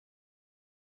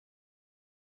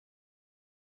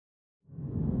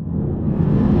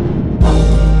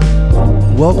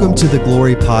Welcome to the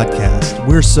Glory Podcast.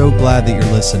 We're so glad that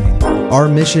you're listening. Our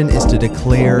mission is to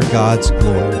declare God's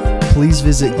glory. Please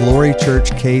visit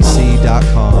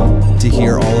glorychurchkc.com to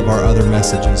hear all of our other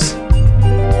messages.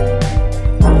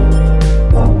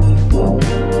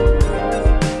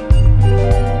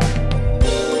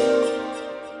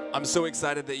 I'm so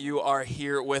excited that you are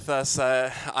here with us.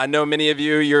 I know many of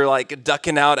you, you're like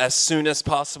ducking out as soon as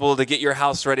possible to get your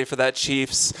house ready for that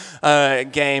Chiefs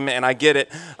game, and I get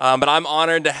it. But I'm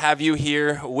honored to have you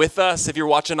here with us. If you're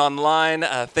watching online,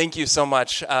 thank you so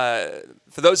much. For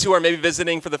those who are maybe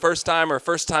visiting for the first time or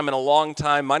first time in a long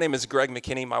time, my name is Greg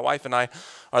McKinney. My wife and I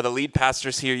are the lead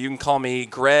pastors here. You can call me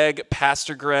Greg,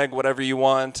 Pastor Greg, whatever you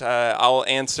want. I'll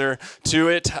answer to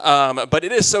it. But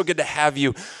it is so good to have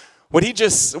you. What we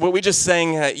just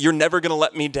sang, you're never going to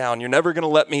let me down. You're never going to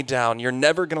let me down. You're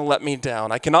never going to let me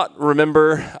down. I cannot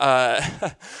remember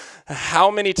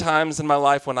how many times in my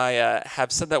life when I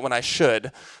have said that when I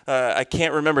should. I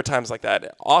can't remember times like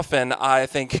that. Often I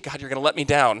think, God, you're going to let me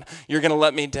down. You're going to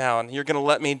let me down. You're going to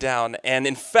let me down. And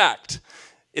in fact,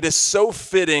 it is so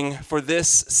fitting for this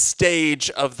stage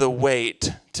of the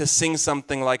wait to sing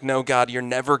something like, no, God, you're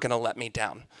never going to let me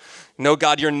down. No,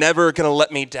 God, you're never going to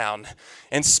let me down.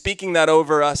 And speaking that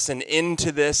over us and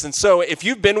into this. And so if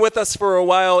you've been with us for a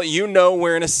while, you know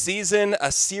we're in a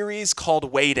series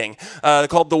called Waiting,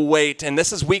 called The Wait. And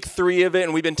this is week 3 of it,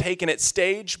 and we've been taking it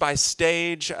stage by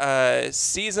stage,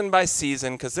 season by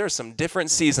season, because there's some different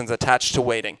seasons attached to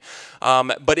waiting.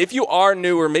 But if you are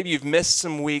new or maybe you've missed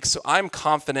some weeks, I'm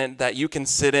confident that you can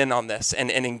sit in on this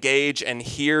and engage and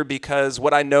hear, because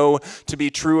what I know to be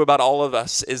true about all of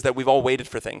us is that we've all waited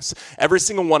for things. Every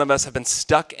single one of us have been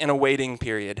stuck in a waiting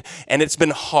period, and it's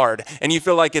been hard, and you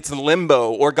feel like it's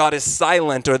limbo, or God is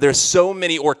silent, or there's so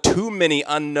many or too many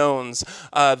unknowns.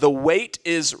 The wait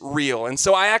is real, and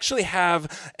so I actually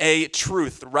have a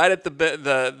truth right at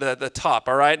the top,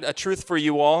 all right? A truth for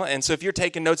you all, and so if you're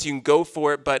taking notes, you can go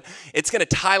for it, but it's going to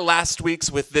tie last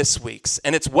week's with this week's,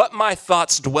 and it's what my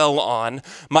thoughts dwell on,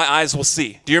 my eyes will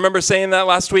see. Do you remember saying that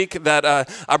last week, that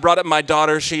I brought up my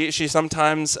daughter? She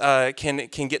sometimes can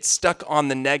get stuck on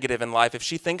the negative in life. If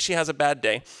she thinks she has a bad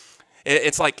day,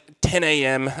 it's like 10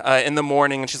 a.m. In the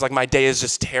morning, and she's like, my day is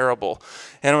just terrible.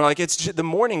 And we're like, the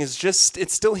morning is just,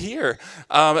 it's still here.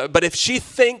 But if she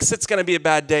thinks it's going to be a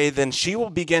bad day, then she will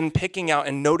begin picking out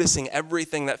and noticing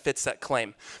everything that fits that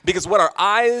claim. Because what our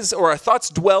eyes or our thoughts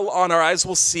dwell on, our eyes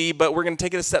will see, but we're going to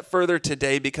take it a step further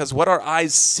today, because what our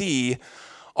eyes see,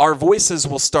 our voices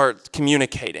will start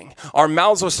communicating. Our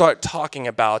mouths will start talking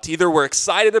about. Either we're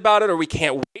excited about it or we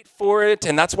can't wait for it.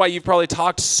 And that's why you've probably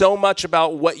talked so much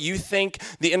about what you think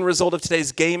the end result of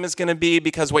today's game is going to be,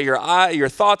 because what your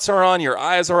thoughts are on, your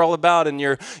eyes are all about, and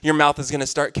your mouth is going to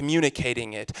start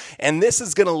communicating it. And this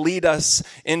is going to lead us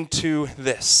into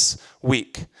this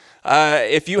week.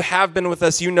 If you have been with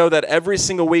us, you know that every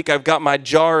single week I've got my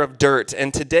jar of dirt,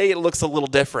 and today it looks a little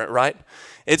different, right?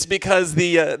 It's because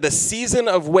the season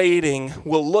of waiting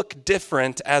will look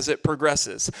different as it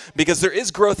progresses, because there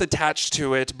is growth attached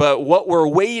to it, but what we're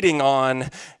waiting on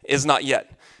is not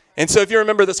yet. And so if you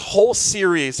remember, this whole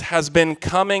series has been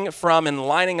coming from and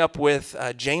lining up with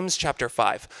James chapter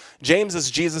 5. James is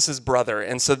Jesus' brother,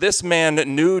 and so this man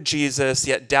knew Jesus,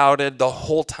 yet doubted the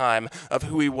whole time of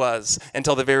who he was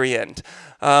until the very end.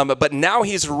 But now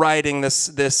he's writing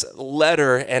this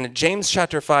letter, and in James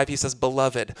chapter 5, he says,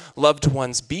 beloved, loved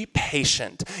ones, be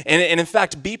patient. And in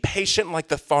fact, be patient like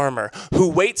the farmer who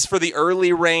waits for the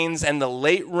early rains and the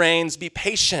late rains. Be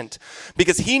patient,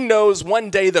 because he knows one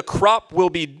day the crop will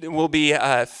be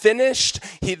finished,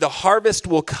 the harvest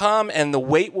will come, and the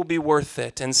wait will be worth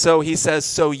it. And so he says,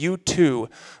 so you too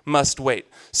must wait.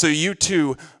 So you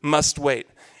too must wait.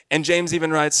 And James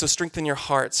even writes, so strengthen your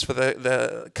hearts, for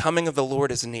the coming of the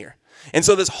Lord is near. And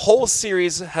so this whole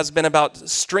series has been about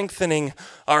strengthening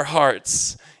our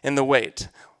hearts in the wait.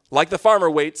 Like the farmer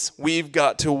waits, we've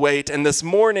got to wait. And this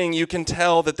morning, you can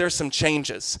tell that there's some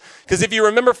changes. Because if you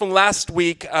remember from last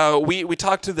week, we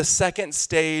talked to the second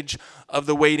stage of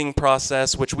the waiting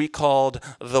process, which we called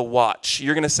the watch.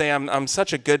 You're going to say, I'm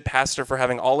such a good pastor for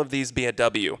having all of these be a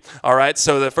W. All right,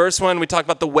 so the first one, we talked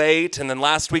about the wait, and then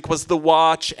last week was the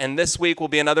watch, and this week will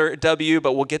be another W,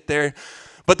 but we'll get there.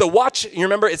 But the watch, you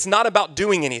remember, it's not about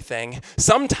doing anything.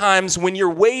 Sometimes when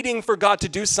you're waiting for God to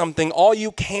do something, all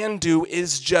you can do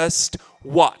is just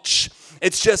watch.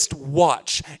 It's just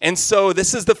watch. And so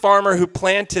this is the farmer who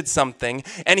planted something,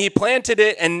 and he planted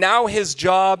it, and now his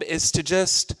job is to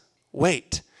just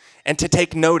wait and to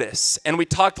take notice. And we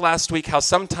talked last week how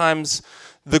sometimes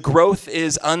The growth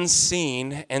is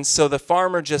unseen, and so the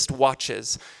farmer just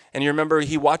watches. And you remember,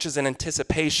 he watches in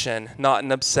anticipation, not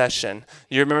an obsession.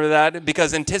 You remember that?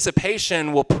 Because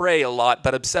anticipation will pray a lot,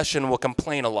 but obsession will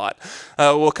complain a lot.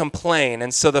 Will complain.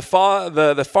 And so the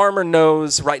farmer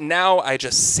knows, right now I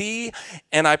just see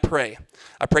and I pray.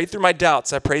 I pray through my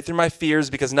doubts. I pray through my fears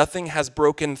because nothing has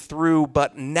broken through,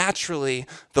 but naturally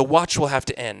the watch will have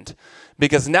to end.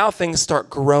 Because now things start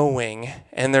growing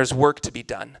and there's work to be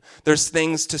done. There's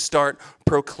things to start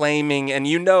proclaiming. And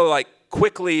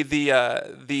quickly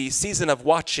the season of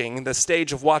watching, the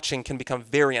stage of watching can become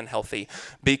very unhealthy.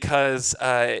 Because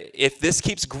if this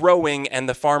keeps growing and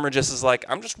the farmer just is like,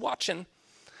 I'm just watching,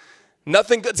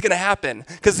 nothing good's going to happen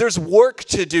because there's work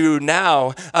to do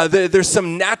now. There's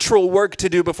some natural work to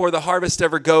do before the harvest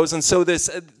ever goes. And so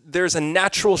there's a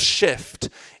natural shift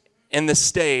in the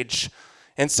stage.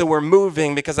 And so we're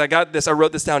moving because I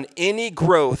wrote this down. Any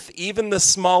growth, even the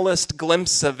smallest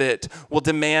glimpse of it, will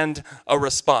demand a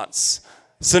response.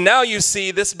 So now you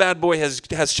see this bad boy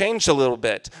has changed a little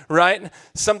bit, right?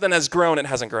 Something has grown. It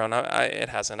hasn't grown. It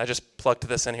hasn't. I just plugged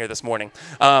this in here this morning.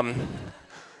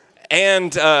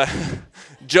 And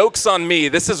joke's on me.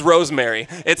 This is rosemary.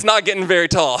 It's not getting very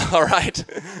tall, all right?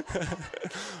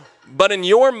 But in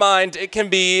your mind, it can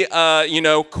be,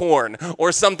 corn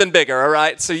or something bigger, all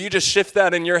right? So you just shift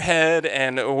that in your head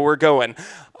and we're going.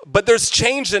 But there's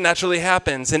change that naturally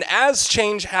happens. And as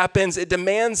change happens, it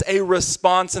demands a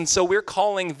response. And so we're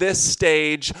calling this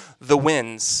stage the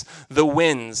winds. The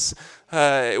winds.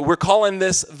 We're calling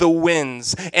this the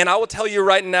winds. And I will tell you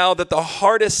right now that the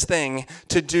hardest thing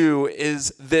to do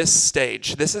is this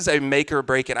stage. This is a make or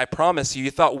break it. I promise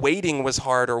you thought waiting was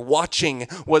hard or watching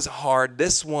was hard.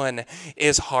 This one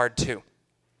is hard too.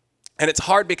 And it's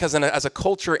hard because as a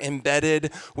culture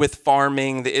embedded with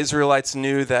farming, the Israelites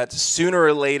knew that sooner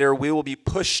or later we will be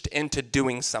pushed into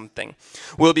doing something.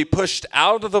 We'll be pushed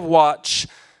out of the watch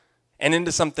and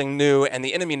into something new, and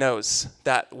the enemy knows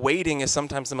that waiting is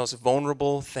sometimes the most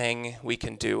vulnerable thing we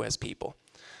can do as people.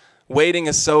 Waiting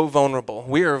is so vulnerable.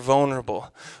 We are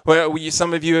vulnerable.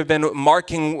 Some of you have been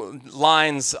marking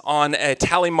lines on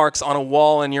tally marks on a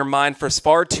wall in your mind for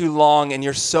far too long, and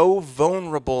you're so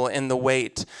vulnerable in the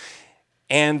wait.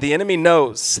 And the enemy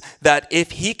knows that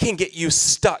if he can get you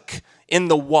stuck in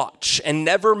the watch and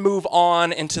never move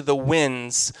on into the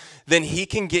winds, then he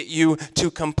can get you to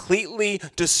completely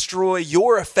destroy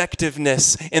your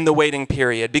effectiveness in the waiting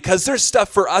period. Because there's stuff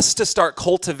for us to start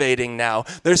cultivating now.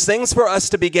 There's things for us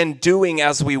to begin doing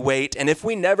as we wait. And if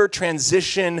we never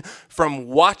transition from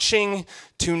watching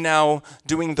to now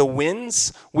doing the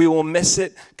winds, we will miss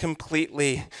it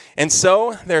completely. And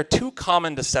so there are two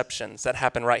common deceptions that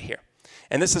happen right here.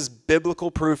 And this is biblical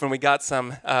proof, and we got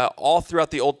some all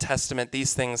throughout the Old Testament,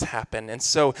 these things happen. And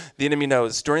so the enemy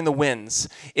knows during the winds,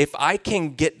 if I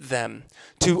can get them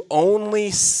to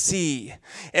only see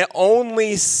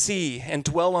and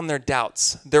dwell on their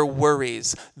doubts, their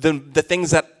worries, the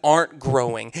things that aren't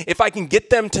growing, if I can get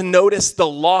them to notice the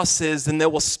losses, then they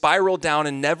will spiral down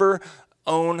and never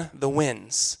own the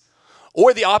wins.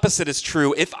 Or the opposite is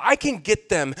true. If I can get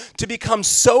them to become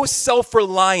so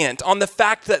self-reliant on the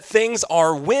fact that things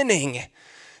are winning,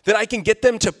 that I can get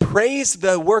them to praise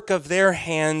the work of their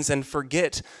hands and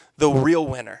forget the real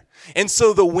winner. And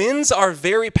so the wins are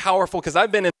very powerful because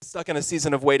I've been stuck in a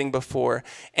season of waiting before.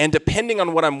 And depending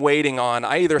on what I'm waiting on,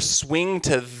 I either swing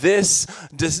to this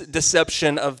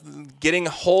deception of getting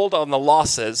hold on the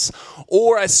losses,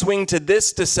 or I swing to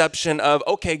this deception of,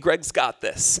 okay, Greg's got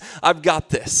this. I've got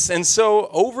this. And so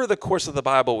over the course of the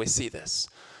Bible, we see this.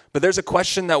 But there's a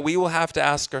question that we will have to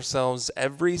ask ourselves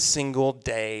every single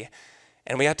day,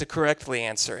 and we have to correctly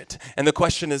answer it. And the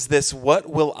question is this: what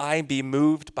will I be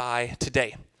moved by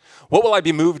today? What will I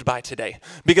be moved by today?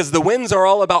 Because the winds are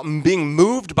all about being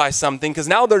moved by something, because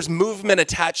now there's movement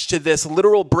attached to this.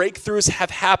 Literal breakthroughs have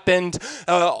happened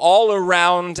all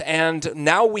around, and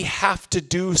now we have to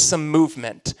do some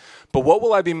movement. But what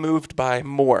will I be moved by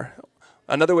more?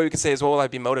 Another way we could say is, what will I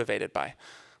be motivated by?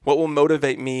 What will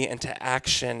motivate me into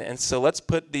action? And so let's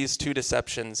put these two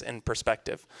deceptions in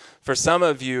perspective. For some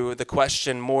of you, the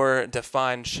question more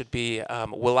defined should be,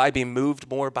 will I be moved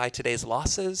more by today's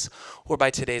losses or by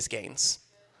today's gains?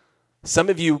 Some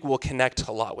of you will connect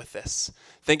a lot with this.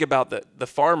 Think about the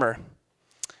farmer.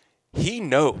 He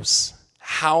knows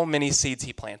how many seeds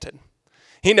he planted.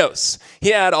 He knows. He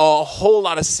had a whole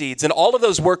lot of seeds, and all of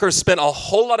those workers spent a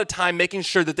whole lot of time making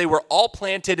sure that they were all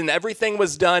planted and everything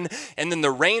was done, and then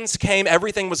the rains came,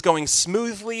 everything was going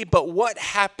smoothly. But what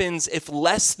happens if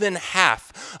less than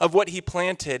half of what he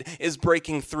planted is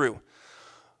breaking through?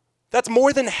 That's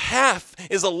more than half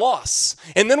is a loss.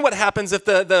 And then what happens if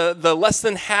the less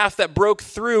than half that broke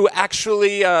through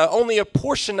actually only a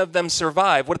portion of them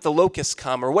survive? What if the locusts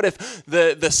come? Or what if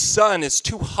the sun is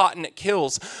too hot and it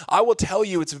kills? I will tell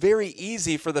you, it's very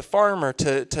easy for the farmer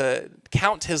to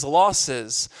count his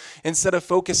losses instead of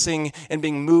focusing and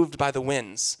being moved by the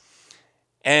winds.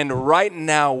 And right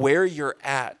now, where you're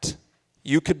at,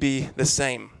 you could be the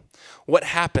same. What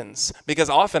happens? Because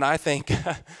often I think,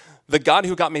 the God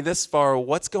who got me this far,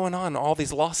 what's going on? All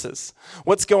these losses.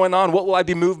 What's going on? What will I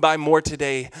be moved by more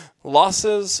today?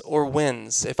 Losses or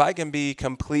wins? If I can be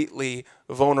completely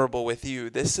vulnerable with you,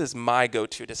 this is my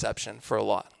go-to deception for a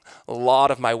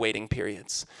lot of my waiting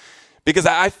periods. Because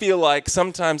I feel like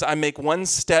sometimes I make one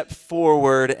step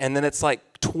forward and then it's like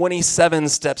 27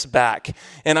 steps back.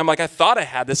 And I'm like, I thought I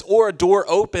had this. Or a door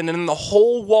opened and then the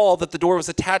whole wall that the door was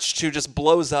attached to just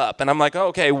blows up. And I'm like, oh,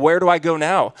 okay, where do I go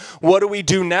now? What do we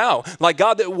do now? Like,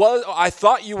 God, I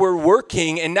thought you were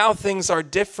working and now things are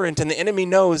different. And the enemy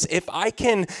knows if I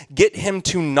can get him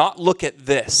to not look at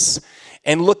this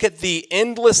and look at the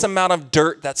endless amount of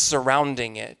dirt that's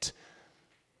surrounding it,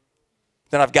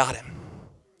 then I've got him.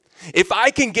 If I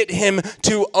can get him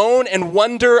to own and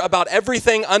wonder about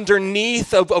everything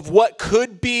underneath of what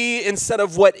could be instead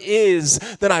of what is,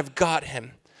 then I've got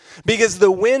him. Because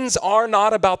the wins are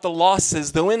not about the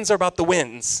losses. The wins are about the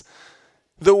wins.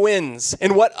 The wins.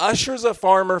 And what ushers a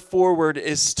farmer forward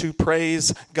is to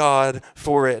praise God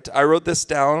for it. I wrote this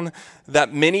down,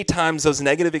 that many times those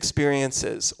negative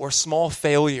experiences or small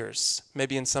failures,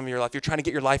 maybe in some of your life, you're trying to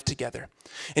get your life together.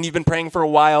 And you've been praying for a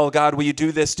while, God, will you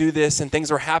do this, and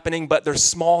things are happening, but there's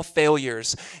small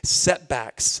failures,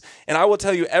 setbacks. And I will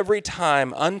tell you every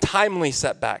time, untimely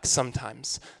setbacks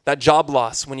sometimes, that job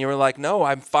loss when you were like, no,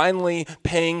 I'm finally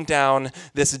paying down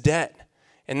this debt.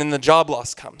 And then the job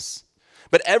loss comes.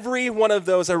 But every one of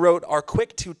those I wrote are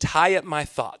quick to tie up my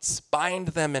thoughts, bind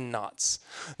them in knots.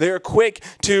 They are quick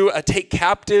to take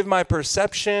captive my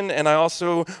perception, and I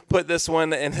also put this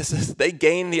one, and this is, they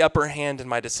gain the upper hand in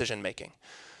my decision making.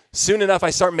 Soon enough, I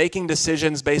start making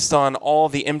decisions based on all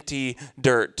the empty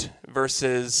dirt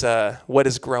versus what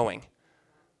is growing.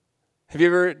 Have you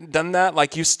ever done that?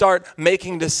 Like you start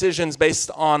making decisions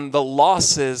based on the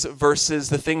losses versus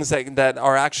the things that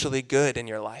are actually good in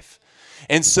your life.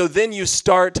 And so then you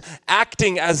start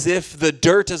acting as if the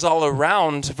dirt is all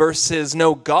around versus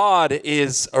no, God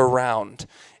is around.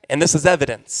 And this is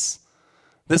evidence.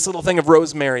 This little thing of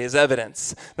rosemary is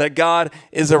evidence that God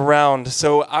is around.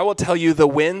 So I will tell you the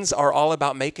wins are all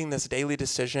about making this daily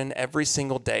decision every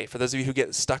single day. For those of you who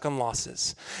get stuck on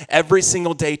losses, every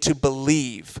single day to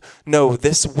believe, no,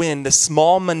 this win, the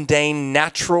small, mundane,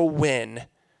 natural win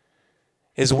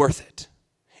is worth it.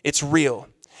 It's real.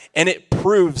 And it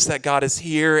proves that God is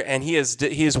here and he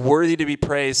is worthy to be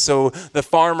praised. So the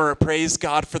farmer praised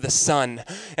God for the sun.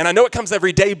 And I know it comes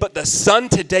every day, but the sun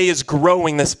today is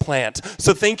growing this plant.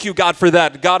 So thank you, God, for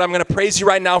that. God, I'm going to praise you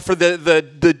right now for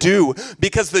the dew.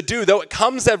 Because the dew, though it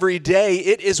comes every day,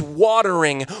 it is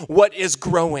watering what is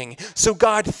growing. So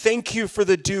God, thank you for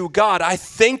the dew. God, I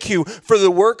thank you for the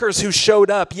workers who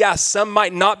showed up. Yes, some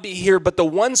might not be here, but the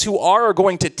ones who are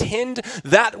going to tend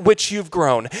that which you've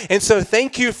grown. And so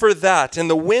thank you for that. And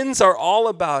the wins are all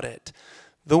about it.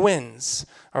 The wins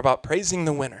are about praising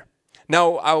the winner.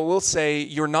 Now, I will say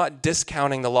you're not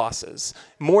discounting the losses.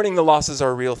 Mourning the losses are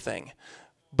a real thing.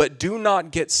 But do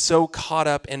not get so caught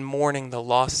up in mourning the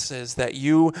losses that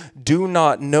you do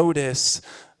not notice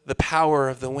the power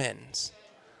of the wins.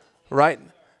 Right?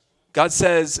 God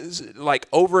says, like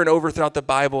over and over throughout the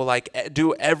Bible, like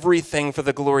do everything for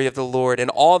the glory of the Lord, and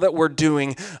all that we're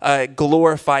doing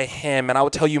glorify him. And I will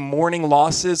tell you, mourning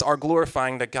losses are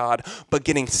glorifying to God, but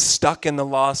getting stuck in the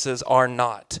losses are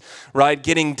not, right?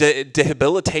 Getting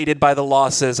debilitated by the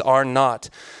losses are not.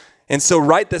 And so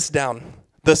write this down.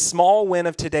 The small win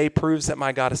of today proves that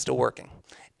my God is still working.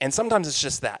 And sometimes it's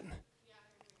just that.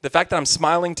 The fact that I'm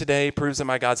smiling today proves that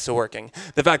my God's still working.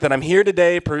 The fact that I'm here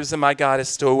today proves that my God is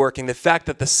still working. The fact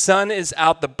that the sun is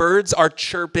out, the birds are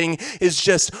chirping is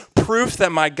just proof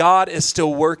that my God is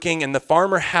still working, and the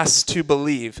farmer has to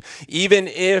believe. Even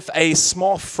if a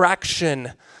small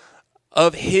fraction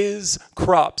of his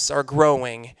crops are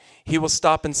growing, he will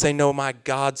stop and say, no, my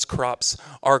God's crops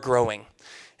are growing.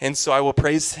 And so I will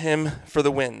praise him for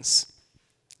the wins.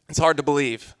 It's hard to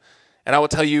believe. And I will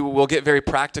tell you, we'll get very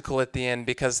practical at the end,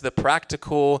 because the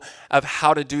practical of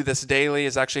how to do this daily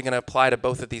is actually going to apply to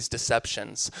both of these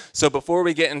deceptions. So before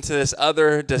we get into this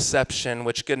other deception,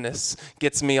 which goodness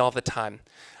gets me all the time,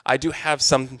 I do have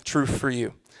some truth for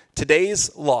you.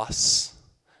 Today's loss,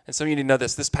 and some of you need to know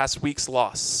this past week's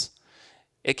loss,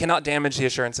 it cannot damage the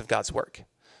assurance of God's work.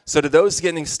 So to those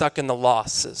getting stuck in the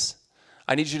losses,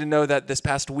 I need you to know that this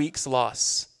past week's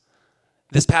loss,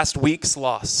 this past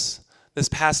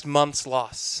month's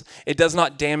loss, it does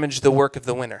not damage the work of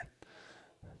the winner.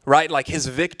 Right? Like his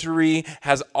victory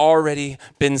has already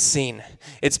been seen.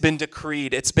 It's been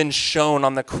decreed. It's been shown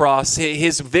on the cross.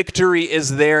 His victory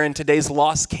is there, and today's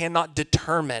loss cannot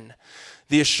determine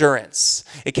the assurance.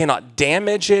 It cannot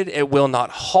damage it. It will not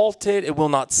halt it. It will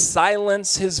not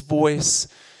silence his voice.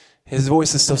 His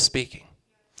voice is still speaking.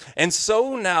 And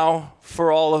so now,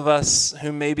 for all of us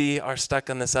who maybe are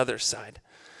stuck on this other side,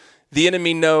 the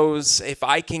enemy knows if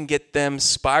I can get them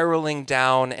spiraling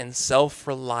down in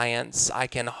self-reliance, I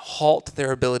can halt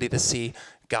their ability to see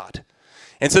God.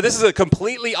 And so this is a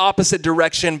completely opposite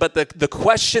direction, but the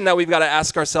question that we've got to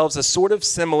ask ourselves is sort of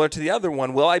similar to the other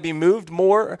one. Will I be moved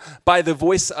more by the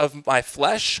voice of my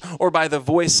flesh or by the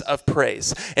voice of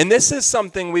praise? And this is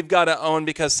something we've got to own,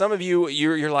 because some of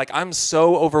you're like, I'm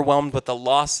so overwhelmed with the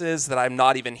losses that I'm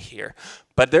not even here.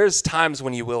 But there's times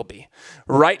when you will be,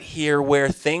 right here where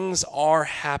things are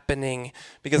happening,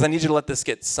 because I need you to let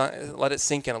it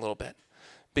sink in a little bit.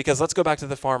 Because let's go back to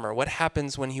the farmer. What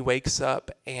happens when he wakes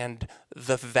up and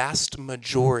the vast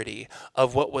majority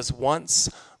of what was once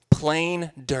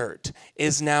plain dirt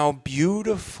is now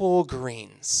beautiful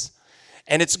greens?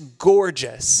 And it's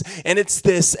gorgeous. And it's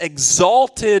this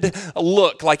exalted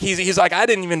look. Like he's like, I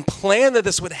didn't even plan that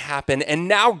this would happen. And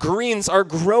now greens are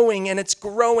growing, and it's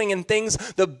growing, and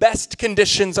the best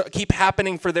conditions keep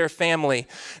happening for their family.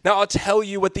 Now I'll tell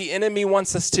you what the enemy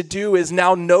wants us to do is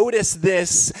now notice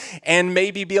this and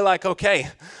maybe be like, okay,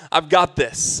 I've got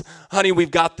this. Honey,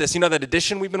 we've got this. You know that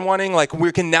addition we've been wanting? Like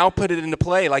we can now put it into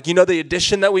play. Like, you know, the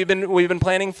addition that we've been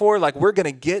planning for? Like, we're going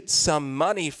to get some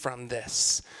money from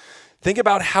this. Think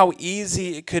about how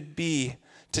easy it could be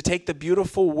to take the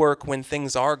beautiful work when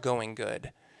things are going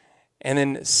good and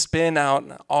then spin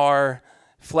out our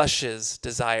flesh's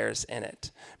desires in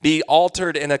it. Be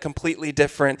altered in a completely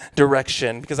different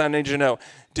direction. Because I need you to know,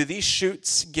 do these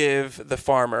shoots give the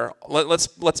farmer, let's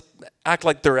act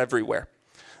like they're everywhere.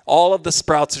 All of the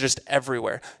sprouts are just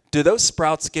everywhere. Do those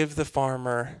sprouts give the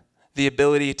farmer the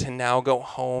ability to now go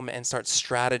home and start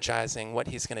strategizing what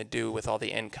he's going to do with all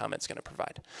the income it's going to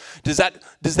provide? Does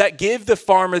that give the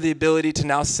farmer the ability to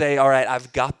now say, all right,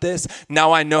 I've got this.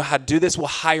 Now I know how to do this. We'll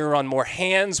hire on more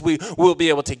hands. We'll be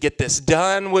able to get this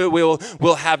done.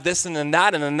 We'll have this and then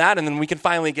that and then that, and then we can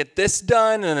finally get this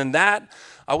done and then that.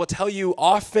 I will tell you,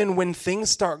 often when things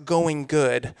start going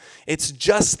good, it's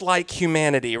just like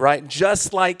humanity, right?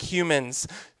 Just like humans.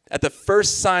 At the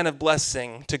first sign of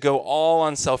blessing, to go all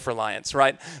on self-reliance,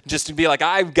 right? Just to be like,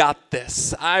 I've got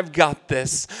this,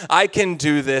 I can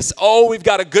do this. Oh, we've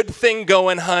got a good thing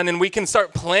going, hun, and we can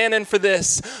start planning for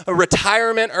this, a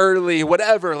retirement early,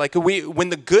 whatever. Like when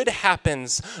the good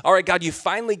happens, all right, God, you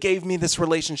finally gave me this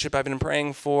relationship I've been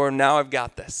praying for, now I've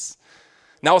got this.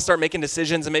 Now I'll start making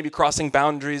decisions and maybe crossing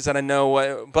boundaries that I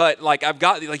know, but like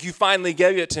you finally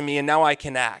gave it to me, and now I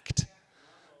can act.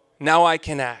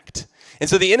 And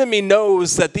so the enemy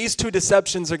knows that these two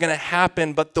deceptions are going to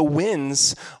happen, but the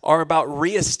wins are about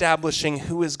reestablishing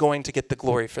who is going to get the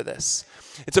glory for this.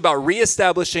 It's about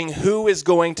reestablishing who is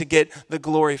going to get the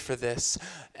glory for this.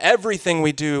 Everything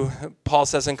we do, Paul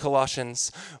says in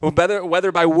Colossians,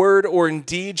 whether by word or in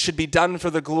deed, should be done for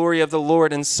the glory of the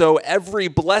Lord. And so every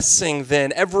blessing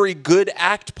then, every good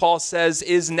act, Paul says,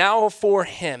 is now for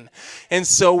him. And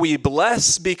so we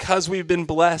bless because we've been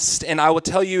blessed. And I will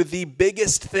tell you the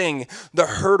biggest thing, the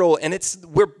hurdle, and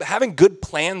we're having good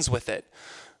plans with it.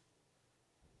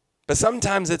 But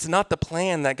sometimes it's not the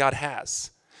plan that God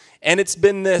has. And it's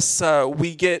been this,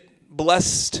 we get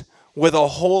blessed with a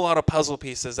whole lot of puzzle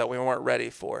pieces that we weren't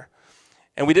ready for.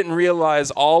 And we didn't realize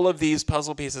all of these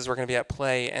puzzle pieces were going to be at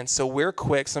play. And so we're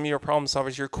quick, some of you are problem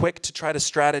solvers, you're quick to try to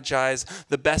strategize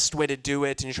the best way to do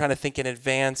it. And you're trying to think in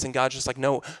advance. And God's just like,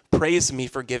 no, praise me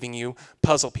for giving you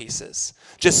puzzle pieces.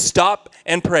 Just stop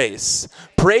and praise.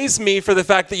 Praise me for the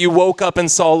fact that you woke up and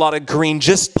saw a lot of green.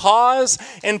 Just pause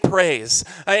and praise.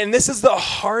 And this is the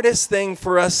hardest thing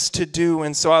for us to do.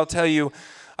 And so I'll tell you,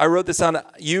 I wrote this on,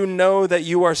 you know that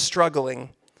you are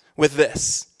struggling with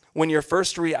this when your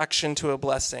first reaction to a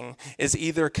blessing is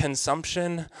either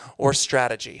consumption or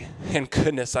strategy. And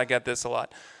goodness, I get this a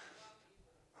lot.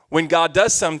 When God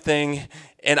does something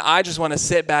and I just want to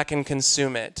sit back and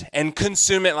consume it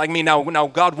like me. Now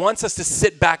God wants us to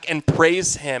sit back and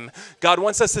praise him. God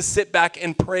wants us to sit back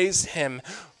and praise him.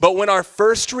 But when our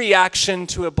first reaction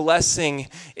to a blessing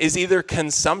is either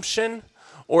consumption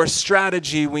or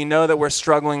strategy, we know that we're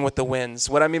struggling with the winds.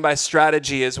 What I mean by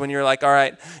strategy is when you're like, all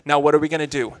right, now what are we going to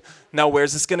do? Now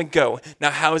where's this going to go?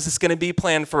 Now how is this going to be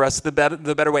planned for us the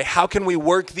better way? How can we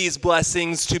work these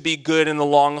blessings to be good in the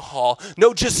long haul?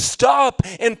 No, just stop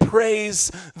and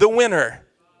praise the winner.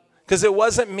 Because it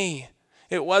wasn't me.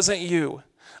 It wasn't you.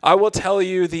 I will tell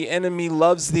you, the enemy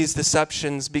loves these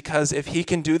deceptions because if he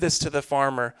can do this to the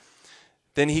farmer,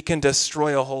 then he can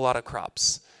destroy a whole lot of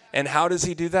crops. And how does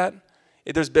he do that?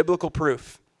 There's biblical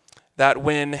proof that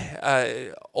when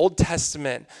Old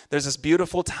Testament, there's this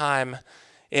beautiful time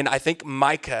in, I think,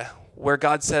 Micah, where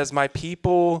God says, my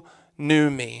people knew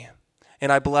me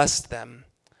and I blessed them,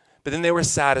 but then they were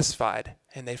satisfied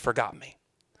and they forgot me.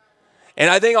 And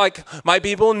I think like my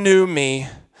people knew me,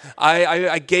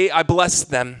 I blessed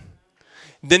them.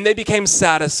 Then they became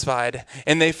satisfied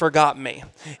and they forgot me.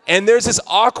 And there's this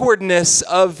awkwardness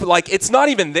of like, it's not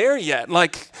even there yet.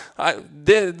 Like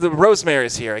the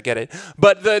rosemary's here, I get it.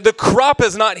 But the crop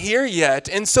is not here yet.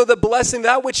 And so the blessing,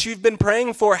 that which you've been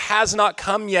praying for has not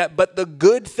come yet. But the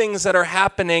good things that are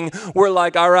happening, we're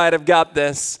like, all right, I've got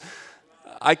this.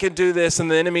 I can do this. And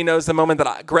the enemy knows the moment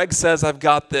that Greg says, I've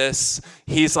got this,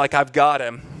 he's like, I've got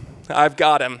him. I've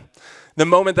got him. The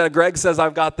moment that Greg says,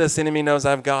 I've got this, the enemy knows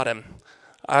I've got him.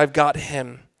 I've got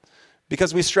him.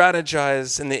 Because we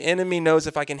strategize, and the enemy knows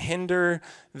if I can hinder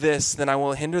this, then I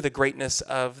will hinder the greatness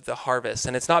of the harvest.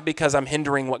 And it's not because I'm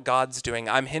hindering what God's doing.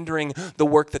 I'm hindering the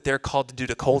work that they're called to do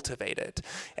to cultivate it.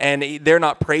 And they're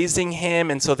not praising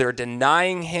him, and so they're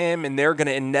denying him, and they're going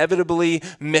to inevitably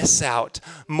miss out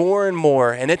more and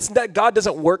more. And it's that God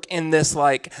doesn't work in this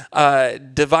like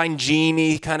divine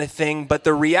genie kind of thing, but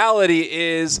the reality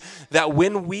is that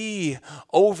when we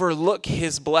overlook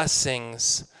his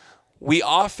blessings, we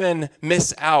often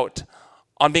miss out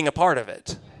on being a part of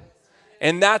it.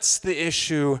 And that's the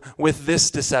issue with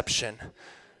this deception.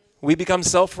 We become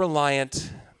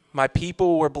self-reliant. My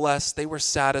people were blessed, they were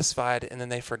satisfied, and then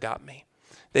they forgot me.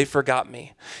 They forgot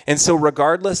me. And so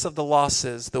regardless of the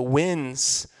losses, the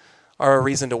wins are a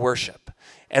reason to worship.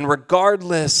 And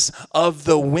regardless of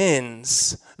the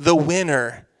wins, the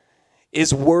winner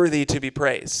is worthy to be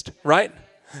praised, right?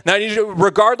 Now,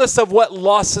 regardless of what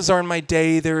losses are in my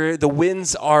day, the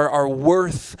wins are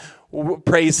worth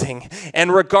praising.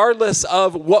 And regardless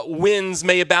of what wins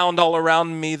may abound all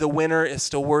around me, the winner is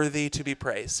still worthy to be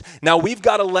praised. Now, we've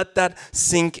got to let that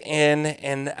sink in.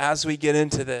 And as we get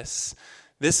into this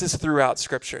is throughout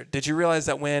Scripture. Did you realize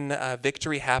that when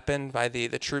victory happened by the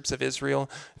troops of Israel,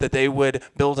 that they would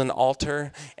build an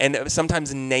altar and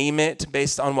sometimes name it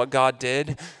based on what God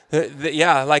did?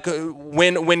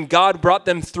 When God brought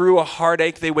them through a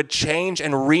heartache, they would change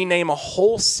and rename a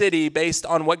whole city based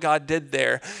on what God did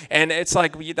there. And it's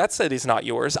like, that city's not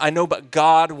yours. I know, but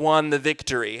God won the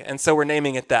victory. And so we're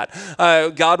naming it that.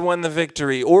 God won the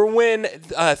victory. Or when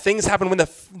things happened, when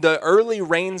the early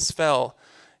rains fell,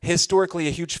 historically,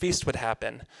 a huge feast would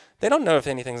happen. They don't know if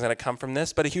anything's going to come from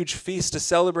this, but a huge feast, a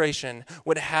celebration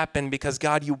would happen because,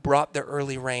 God, you brought the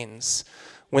early rains.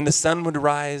 When the sun would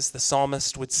rise, the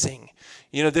psalmist would sing.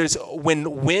 You know,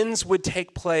 when winds would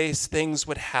take place, things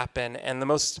would happen. And the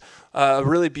most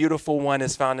really beautiful one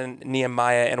is found in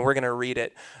Nehemiah, and we're going to read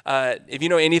it. If you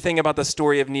know anything about the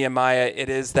story of Nehemiah, it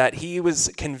is that he was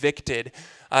convicted.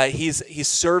 He's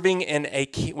serving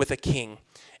with a king,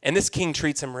 and this king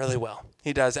treats him really well.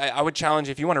 He does. I would challenge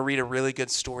you, if you want to read a really good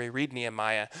story, read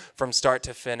Nehemiah from start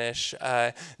to finish.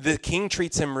 The king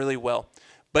treats him really well,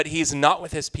 but he's not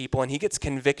with his people, and he gets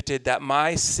convicted that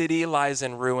my city lies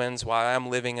in ruins while I'm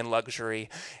living in luxury,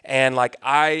 and like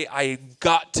I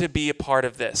got to be a part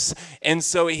of this. And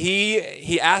so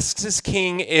he asks his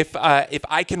king if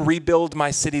I can rebuild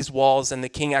my city's walls, and the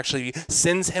king actually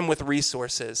sends him with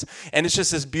resources. And it's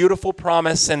just this beautiful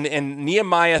promise, and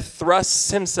Nehemiah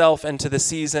thrusts himself into the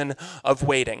season of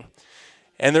waiting.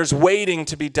 And there's waiting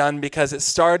to be done because it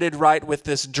started right with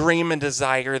this dream and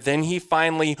desire. Then he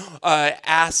finally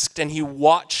asked, and he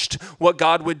watched what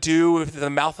God would do with the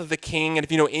mouth of the king. And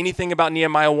if you know anything about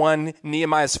Nehemiah 1,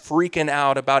 Nehemiah's freaking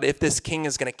out about if this king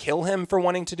is going to kill him for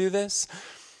wanting to do this.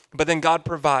 But then God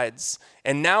provides.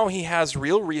 And now he has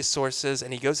real resources,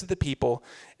 and he goes to the people.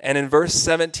 And in verse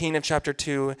 17 of chapter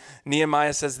 2,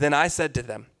 Nehemiah says, "Then I said to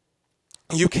them,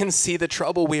 you can see the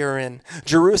trouble we are in.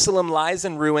 Jerusalem lies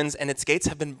in ruins, and its gates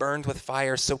have been burned with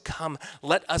fire. So come,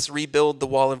 let us rebuild the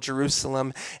wall of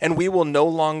Jerusalem, and we will no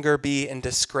longer be in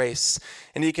disgrace."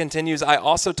 And he continues, "I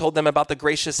also told them about the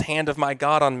gracious hand of my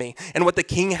God on me, and what the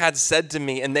king had said to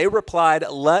me. And they replied,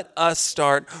 'Let us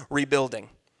start rebuilding.'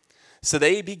 So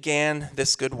they began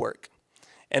this good work."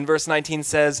 And verse 19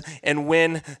 says, "And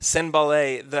when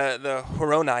Sanballat the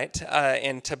Horonite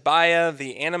and Tobiah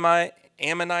the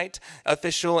Ammonite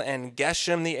official and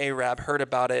Geshem the Arab heard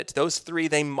about it, those three,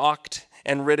 they mocked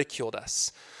and ridiculed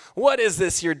us. "What is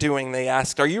this you're doing?" they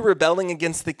asked. "Are you rebelling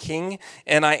against the king?"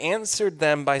 And I answered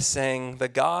them by saying, "The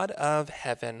God of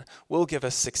heaven will give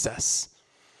us success.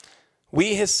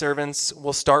 We, his servants,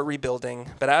 will start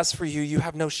rebuilding. But as for you, you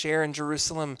have no share in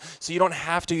Jerusalem, so you don't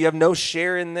have to. You have no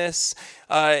share in this.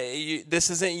 This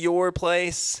isn't your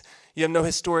place. You have no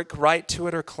historic right to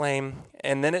it or claim."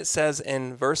 And then it says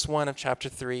in verse 1 of chapter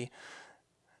 3,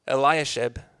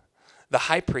 Eliashib, the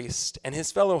high priest, and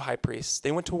his fellow high priests,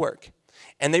 they went to work,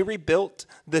 and they rebuilt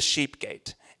the sheep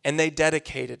gate, and they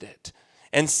dedicated it,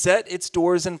 and set its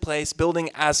doors in place, building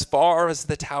as far as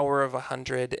the Tower of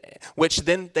 100, which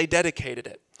then they dedicated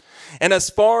it. And as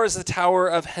far as the Tower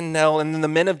of Hanel, and then the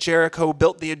men of Jericho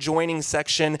built the adjoining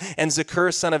section, and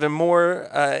Zakur, son of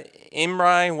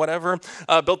Imri,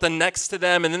 built the next to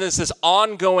them. And then there's this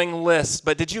ongoing list.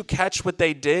 But did you catch what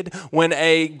they did? When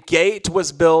a gate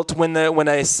was built, when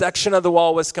a section of the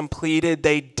wall was completed,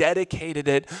 they dedicated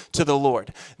it to the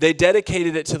Lord. They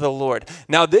dedicated it to the Lord.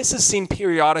 Now, this is seen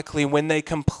periodically. When they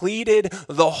completed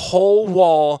the whole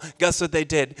wall, guess what they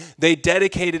did? They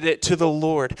dedicated it to the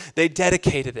Lord. They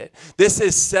dedicated it. This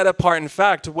is set apart. In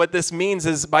fact, what this means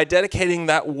is by dedicating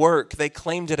that work, they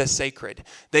claimed it as sacred.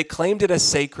 They claimed it as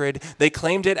sacred. They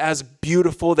claimed it as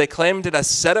beautiful. They claimed it as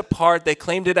set apart. They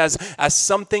claimed it as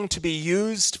something to be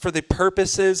used for the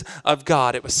purposes of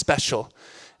God. It was special.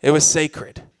 It was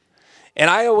sacred. And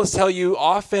I always tell you,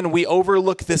 often we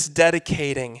overlook this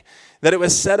dedicating, that it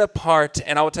was set apart.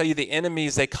 And I will tell you, the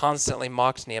enemies, they constantly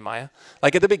mocked Nehemiah.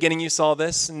 Like at the beginning, you saw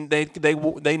this, and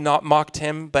they not mocked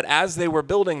him. But as they were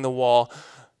building the wall,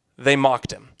 they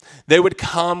mocked him. They would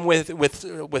come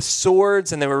with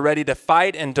swords, and they were ready to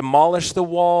fight and demolish the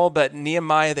wall. But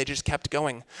Nehemiah, they just kept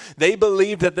going. They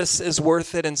believed that this is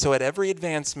worth it. And so at every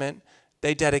advancement,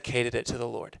 they dedicated it to the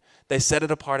Lord. They set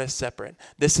it apart as separate.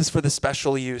 This is for the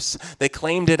special use. They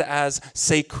claimed it as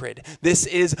sacred. This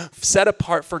is set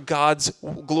apart for God's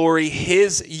glory,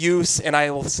 his use. And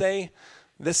I will say,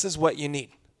 this is what you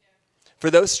need.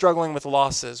 For those struggling with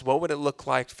losses, what would it look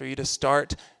like for you to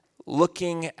start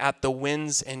looking at the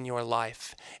wins in your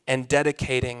life and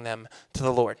dedicating them to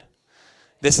the Lord?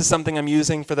 This is something I'm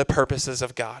using for the purposes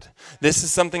of God. This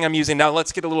is something I'm using. Now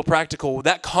let's get a little practical.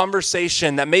 That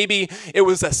conversation that maybe it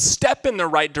was a step in the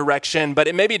right direction,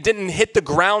 but maybe it didn't hit the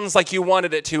grounds like you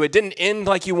wanted it to. It didn't end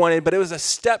like you wanted, but it was a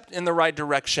step in the right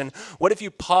direction. What if you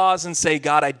pause and say,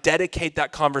 God, I dedicate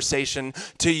that conversation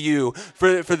to you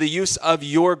for the use of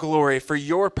your glory, for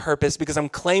your purpose, because I'm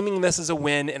claiming this as a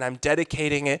win and I'm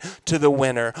dedicating it to the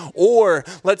winner. Or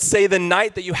let's say the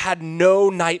night that you had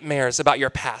no nightmares about your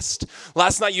past.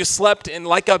 Last night you slept in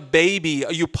like a baby.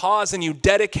 You pause and you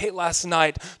dedicate last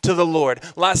night to the Lord.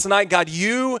 Last night, God,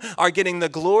 you are getting the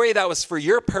glory that was for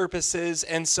your purposes,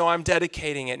 and so I'm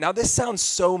dedicating it. Now, this sounds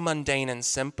so mundane and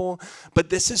simple, but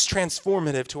this is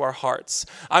transformative to our hearts.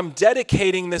 I'm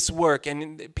dedicating this work,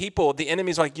 and people, the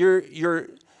enemy's like,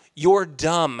 you're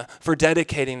dumb for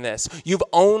dedicating this. You've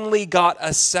only got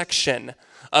a section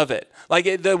of it.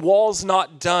 Like the wall's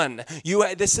not done.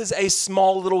 This is a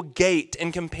small little gate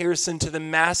in comparison to the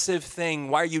massive thing.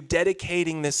 Why are you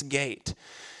dedicating this gate?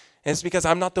 And it's because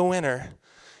I'm not the winner.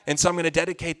 And so I'm going to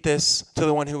dedicate this to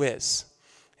the one who is.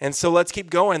 And so let's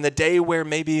keep going. The day where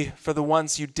maybe for the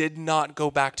ones you did not go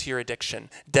back to your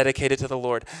addiction, dedicate it to the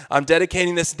Lord. I'm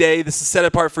dedicating this day. This is set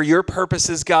apart for your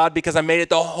purposes, God, because I made it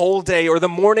the whole day. Or the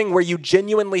morning where you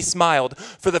genuinely smiled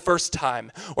for the first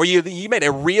time. Or you made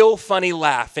a real funny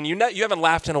laugh. And you haven't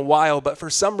laughed in a while, but for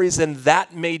some reason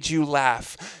that made you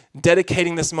laugh.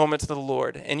 Dedicating this moment to the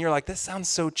Lord. And you're like, this sounds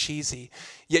so cheesy.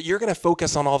 Yet you're going to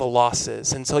focus on all the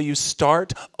losses until you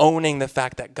start owning the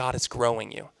fact that God is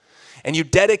growing you. And you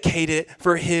dedicate it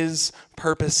for his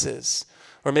purposes.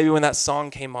 Or maybe when that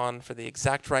song came on for the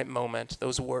exact right moment,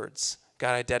 those words,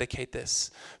 God, I dedicate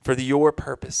this for your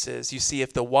purposes. You see,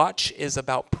 if the watch is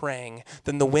about praying,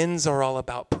 then the winds are all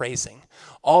about praising.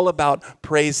 All about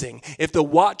praising. If the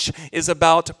watch is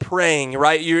about praying,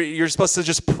 right, you're supposed to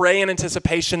just pray in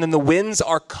anticipation, and the winds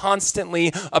are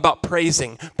constantly about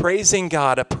praising. Praising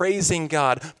God, praising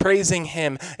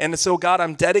him. And so, God,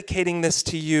 I'm dedicating this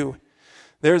to you.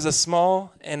 There's a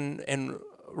small and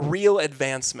real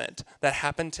advancement that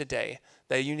happened today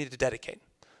that you need to dedicate.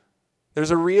 There's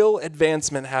a real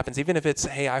advancement that happens, even if it's,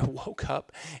 hey, I woke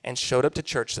up and showed up to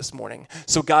church this morning.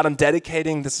 So God, I'm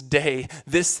dedicating this day,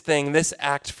 this thing, this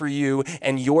act for you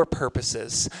and your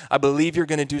purposes. I believe you're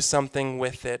going to do something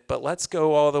with it, but let's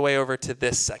go all the way over to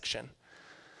this section.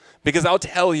 Because I'll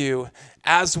tell you,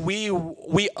 as we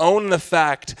own the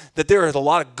fact that there are a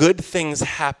lot of good things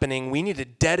happening, we need to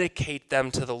dedicate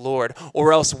them to the Lord,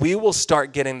 or else we will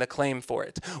start getting the claim for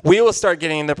it. We will start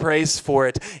getting the praise for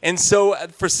it. And so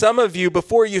for some of you,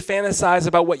 before you fantasize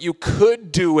about what you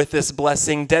could do with this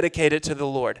blessing, dedicate it to the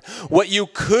Lord. What you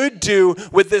could do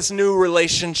with this new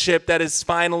relationship that is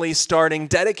finally starting,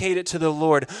 dedicate it to the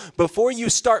Lord. Before you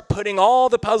start putting all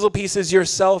the puzzle pieces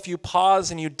yourself, you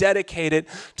pause and you dedicate it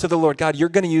to the Lord. God, you're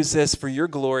going to use this for your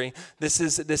glory. This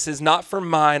is not for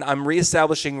mine. I'm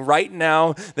reestablishing right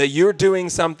now that you're doing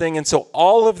something. And so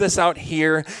all of this out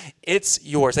here, it's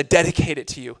yours. I dedicate it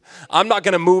to you. I'm not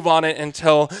going to move on it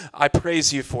until I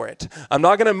praise you for it. I'm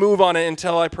not going to move on it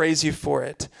until I praise you for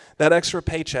it. That extra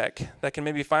paycheck that can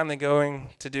maybe finally going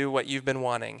to do what you've been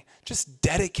wanting, just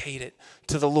dedicate it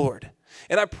to the Lord.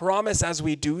 And I promise as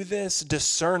we do this,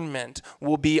 discernment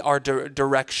will be our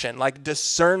direction. Like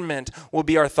discernment will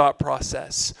be our thought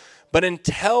process. But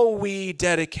until we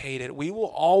dedicate it, we will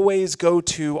always go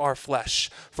to our flesh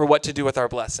for what to do with our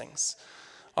blessings.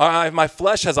 My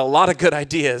flesh has a lot of good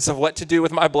ideas of what to do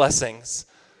with my blessings.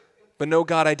 But no,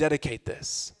 God, I dedicate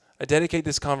this. I dedicate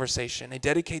this conversation. I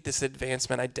dedicate this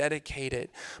advancement. I dedicate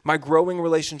it. My growing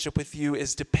relationship with you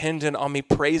is dependent on me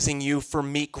praising you for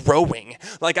me growing.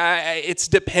 Like it's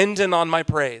dependent on my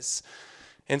praise.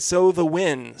 And so the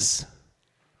wins,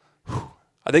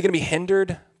 are they going to be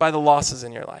hindered by the losses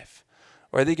in your life?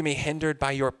 Or are they going to be hindered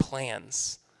by your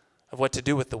plans of what to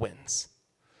do with the wins?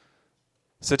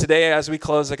 So today, as we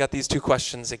close, I got these two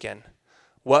questions again.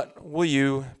 What will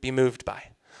you be moved by?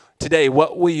 Today,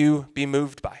 what will you be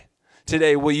moved by?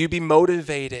 Today, will you be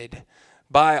motivated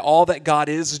by all that God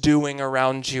is doing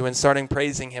around you and starting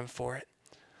praising him for it?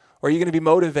 Or are you going to be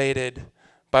motivated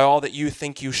by all that you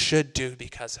think you should do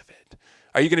because of it?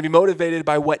 Are you going to be motivated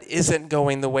by what isn't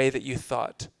going the way that you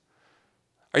thought?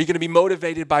 Are you going to be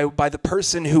motivated by the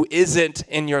person who isn't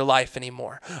in your life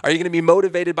anymore? Are you going to be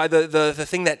motivated by the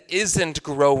thing that isn't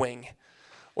growing?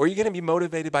 Or are you going to be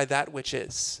motivated by that which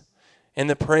is, and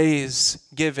the praise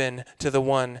given to the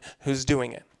one who's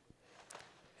doing it?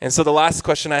 And so the last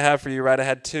question I have for you, right, I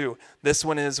had two. This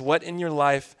one is, what in your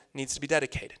life needs to be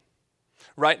dedicated?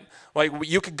 Right? Like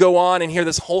you could go on and hear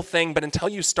this whole thing, but until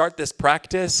you start this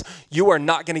practice, you are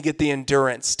not going to get the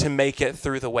endurance to make it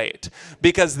through the wait.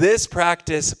 Because this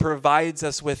practice provides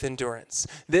us with endurance.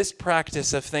 This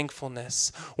practice of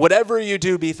thankfulness. Whatever you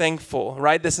do, be thankful,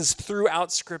 right? This is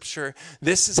throughout Scripture.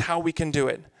 This is how we can do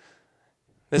it.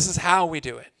 This is how we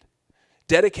do it.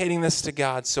 Dedicating this to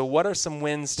God. So what are some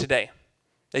wins today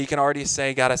that you can already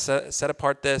say, God, I set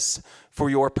apart this for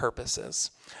your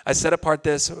purposes. I set apart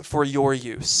this for your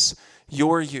use,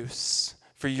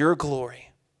 for your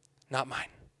glory, not mine.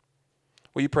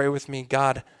 Will you pray with me?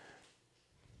 God,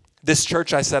 this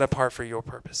church I set apart for your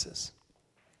purposes.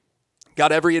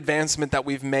 God, every advancement that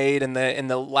we've made in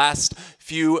the last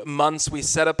few months, we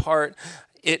set apart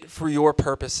it for your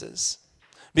purposes.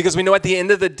 Because we know at the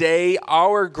end of the day,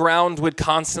 our ground would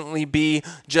constantly be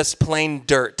just plain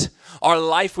dirt. Our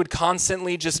life would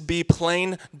constantly just be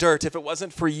plain dirt if it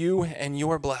wasn't for you and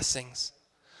your blessings.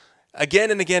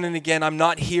 Again and again and again, I'm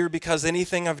not here because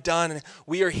anything I've done.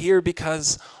 We are here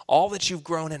because all that you've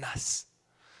grown in us.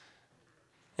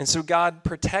 And so God,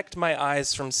 protect my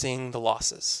eyes from seeing the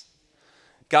losses.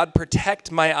 God,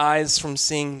 protect my eyes from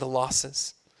seeing the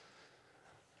losses.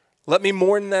 Let me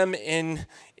mourn them in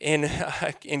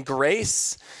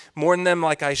grace, mourn them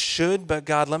like I should, but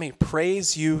God, let me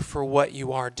praise you for what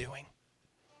you are doing.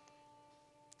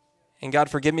 And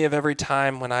God, forgive me of every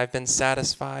time when I've been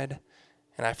satisfied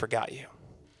and I forgot you.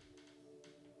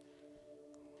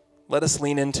 Let us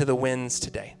lean into the wins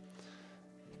today.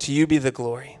 To you be the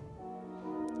glory.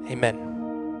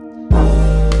 Amen.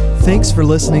 Thanks for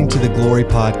listening to the Glory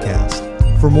Podcast.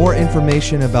 For more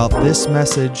information about this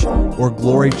message or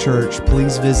Glory Church,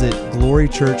 please visit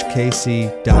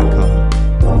glorychurchkc.com.